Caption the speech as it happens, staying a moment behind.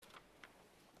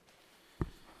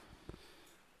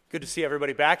Good to see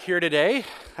everybody back here today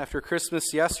after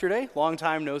Christmas yesterday. Long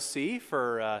time no see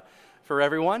for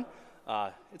everyone.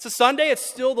 It's a Sunday. It's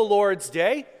still the Lord's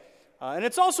Day. And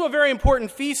it's also a very important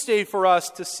feast day for us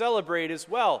to celebrate as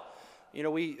well. You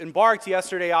know, we embarked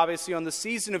yesterday, obviously, on the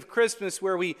season of Christmas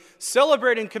where we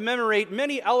celebrate and commemorate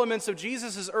many elements of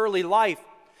Jesus' early life.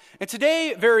 And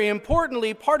today, very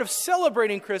importantly, part of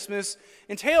celebrating Christmas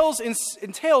entails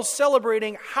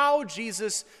celebrating how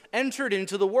Jesus entered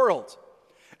into the world.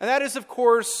 And that is, of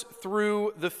course,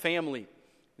 through the family.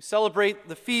 We celebrate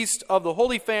the feast of the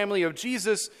Holy Family of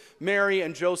Jesus, Mary,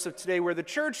 and Joseph today, where the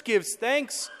church gives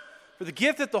thanks for the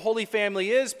gift that the Holy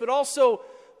Family is, but also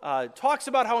talks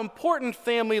about how important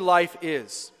family life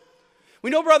is. We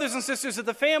know, brothers and sisters, that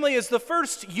the family is the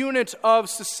first unit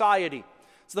of society.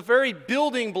 It's the very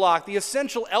building block, the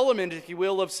essential element, if you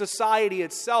will, of society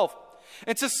itself.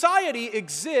 And society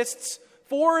exists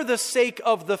for the sake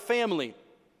of the family,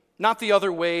 not the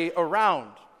other way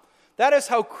around. That is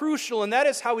how crucial and that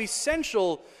is how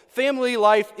essential family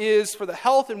life is for the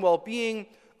health and well-being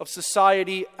of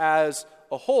society as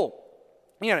a whole.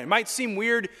 You know, it might seem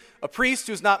weird, a priest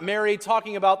who's not married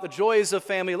talking about the joys of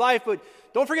family life, but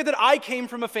don't forget that I came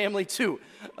from a family too.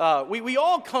 We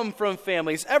all come from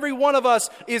families. Every one of us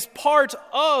is part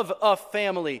of a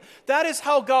family. That is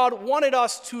how God wanted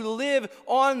us to live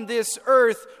on this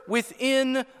earth,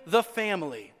 within the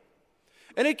family.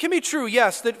 And it can be true,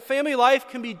 yes, that family life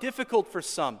can be difficult for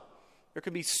some. There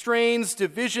can be strains,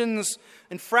 divisions,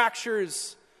 and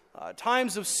fractures,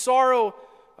 times of sorrow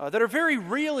that are very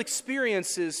real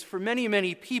experiences for many,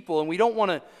 many people, and we don't want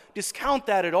to discount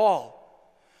that at all.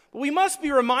 But we must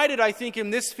be reminded, I think, in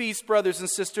this feast, brothers and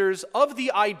sisters, of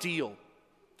the ideal,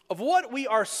 of what we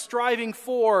are striving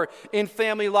for in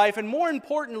family life, and more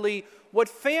importantly, what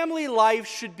family life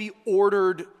should be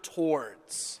ordered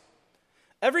towards.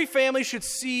 Every family should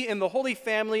see in the Holy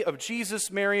Family of Jesus,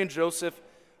 Mary, and Joseph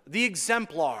the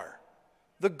exemplar,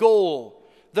 the goal,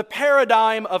 the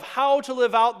paradigm of how to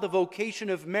live out the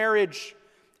vocation of marriage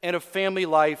and of family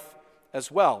life as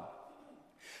well.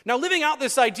 Now, living out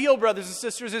this ideal, brothers and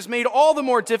sisters, is made all the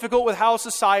more difficult with how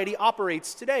society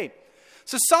operates today.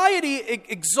 Society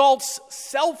exalts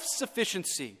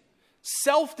self-sufficiency,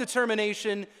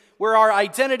 self-determination, where our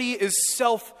identity is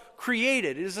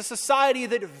self-created. It is a society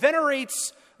that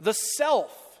venerates the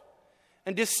self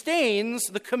and disdains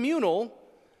the communal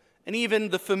and even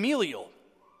the familial.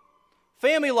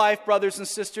 Family life, brothers and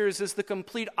sisters, is the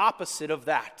complete opposite of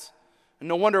that. And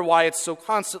no wonder why it's so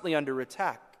constantly under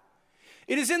attack.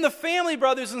 It is in the family,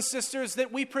 brothers and sisters,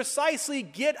 that we precisely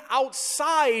get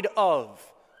outside of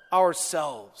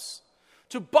ourselves,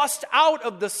 to bust out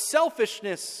of the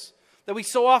selfishness that we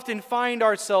so often find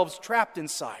ourselves trapped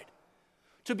inside,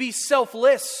 to be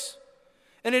selfless.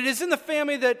 And it is in the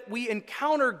family that we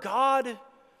encounter God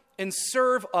and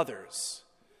serve others.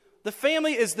 The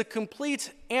family is the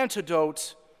complete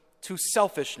antidote to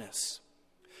selfishness.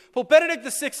 Pope Benedict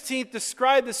XVI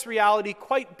described this reality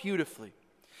quite beautifully.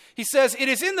 He says, "It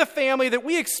is in the family that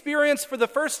we experience for the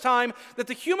first time that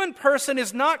the human person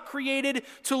is not created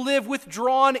to live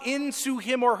withdrawn into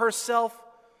him or herself,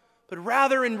 but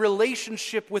rather in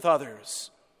relationship with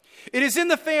others. It is in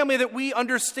the family that we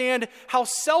understand how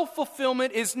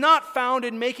self-fulfillment is not found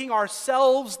in making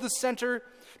ourselves the center,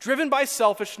 driven by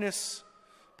selfishness,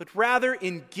 but rather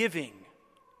in giving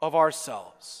of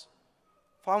ourselves."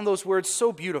 I found those words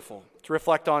so beautiful to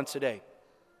reflect on today.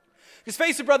 Because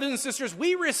face it, brothers and sisters,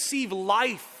 we receive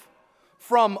life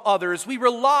from others. We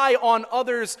rely on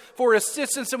others for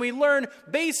assistance, and we learn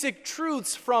basic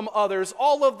truths from others,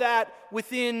 all of that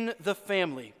within the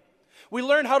family. We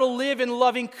learn how to live in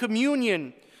loving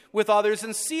communion with others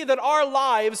and see that our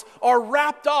lives are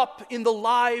wrapped up in the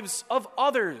lives of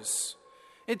others.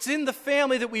 It's in the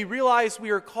family that we realize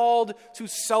we are called to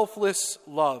selfless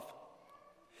love.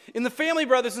 In the family,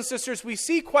 brothers and sisters, we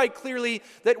see quite clearly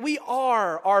that we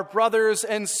are our brothers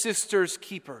and sisters'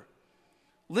 keeper,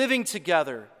 living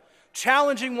together,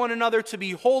 challenging one another to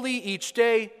be holy each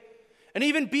day, and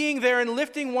even being there and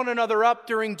lifting one another up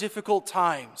during difficult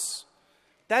times.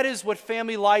 That is what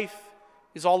family life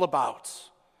is all about.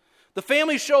 The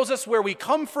family shows us where we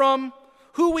come from,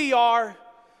 who we are,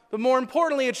 but more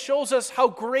importantly, it shows us how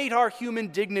great our human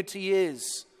dignity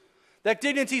is. That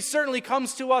dignity certainly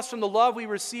comes to us from the love we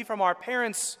receive from our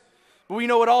parents, but we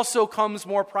know it also comes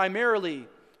more primarily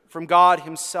from God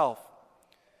Himself.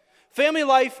 Family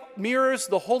life mirrors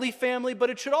the Holy Family, but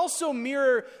it should also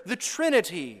mirror the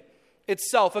Trinity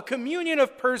itself, a communion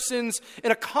of persons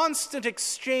in a constant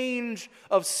exchange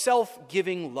of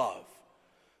self-giving love.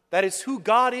 That is who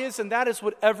God is, and that is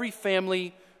what every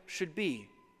family should be.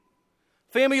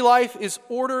 Family life is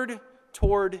ordered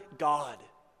toward God.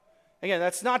 Again,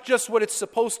 that's not just what it's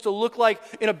supposed to look like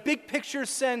in a big picture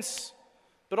sense,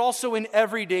 but also in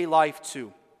everyday life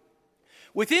too.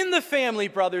 Within the family,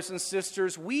 brothers and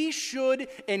sisters, we should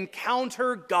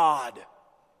encounter God.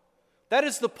 That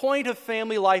is the point of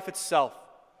family life itself.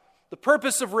 The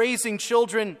purpose of raising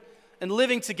children and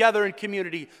living together in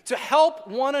community, to help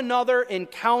one another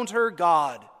encounter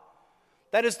God.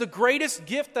 That is the greatest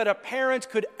gift that a parent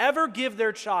could ever give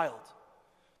their child.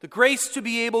 The grace to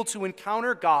be able to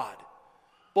encounter God,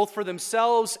 both for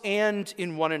themselves and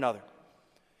in one another.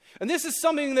 And this is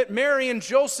something that Mary and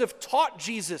Joseph taught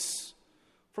Jesus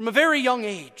from a very young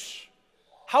age.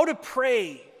 How to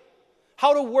pray,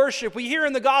 how to worship. We hear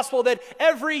in the gospel that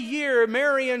every year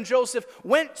Mary and Joseph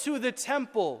went to the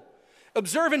temple.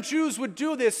 Observant Jews would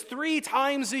do this 3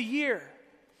 times a year.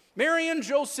 Mary and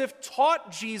Joseph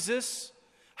taught Jesus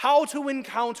how to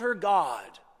encounter God.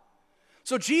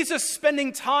 So Jesus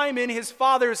spending time in his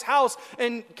Father's house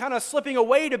and kind of slipping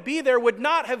away to be there would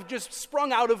not have just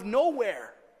sprung out of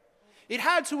nowhere. It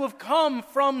had to have come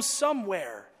from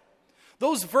somewhere.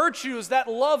 Those virtues, that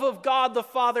love of God the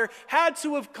Father, had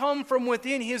to have come from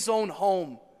within his own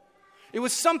home. It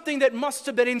was something that must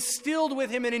have been instilled with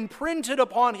him and imprinted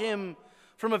upon him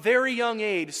from a very young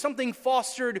age, something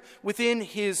fostered within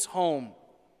his home.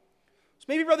 So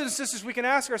maybe, brothers and sisters, we can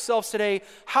ask ourselves today,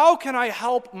 how can I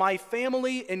help my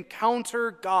family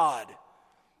encounter God?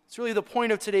 It's really the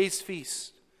point of today's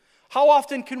feast. How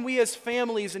often can we as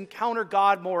families encounter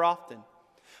God more often?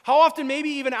 How often, maybe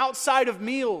even outside of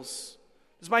meals,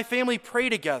 does my family pray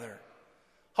together?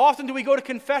 How often do we go to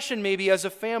confession maybe as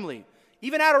a family?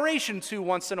 Even adoration too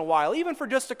once in a while, even for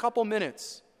just a couple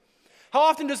minutes. How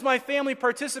often does my family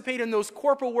participate in those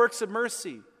corporal works of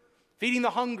mercy, feeding the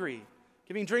hungry,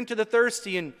 giving drink to the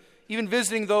thirsty, and even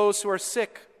visiting those who are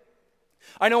sick?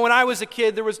 I know when I was a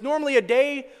kid, there was normally a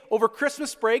day over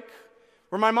Christmas break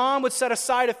where my mom would set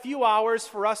aside a few hours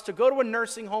for us to go to a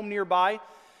nursing home nearby,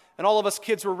 and all of us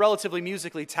kids were relatively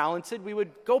musically talented. We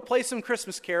would go play some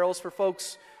Christmas carols for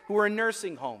folks who were in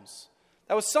nursing homes.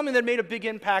 That was something that made a big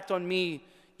impact on me,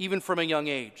 even from a young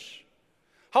age.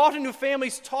 How often do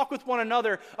families talk with one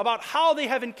another about how they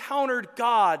have encountered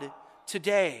God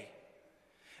today?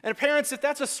 And parents, if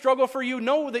that's a struggle for you,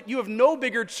 know that you have no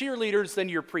bigger cheerleaders than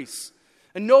your priests,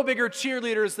 and no bigger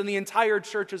cheerleaders than the entire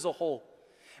church as a whole.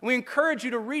 And we encourage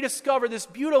you to rediscover this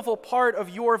beautiful part of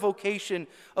your vocation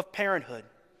of parenthood.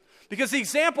 Because the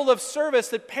example of service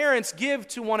that parents give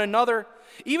to one another,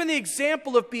 even the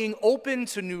example of being open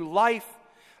to new life,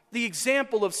 the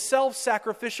example of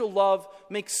self-sacrificial love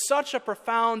makes such a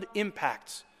profound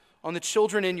impact on the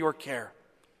children in your care.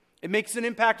 It makes an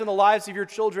impact on the lives of your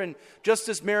children, just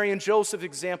as Mary and Joseph's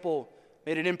example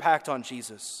made an impact on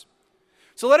Jesus.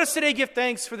 So let us today give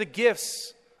thanks for the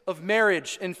gifts of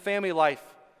marriage and family life,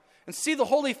 and see the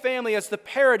Holy Family as the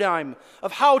paradigm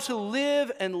of how to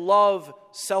live and love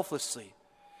selflessly.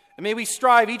 And may we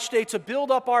strive each day to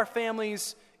build up our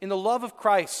families in the love of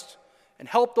Christ and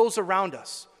help those around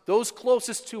us, those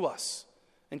closest to us,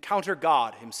 encounter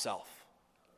God himself.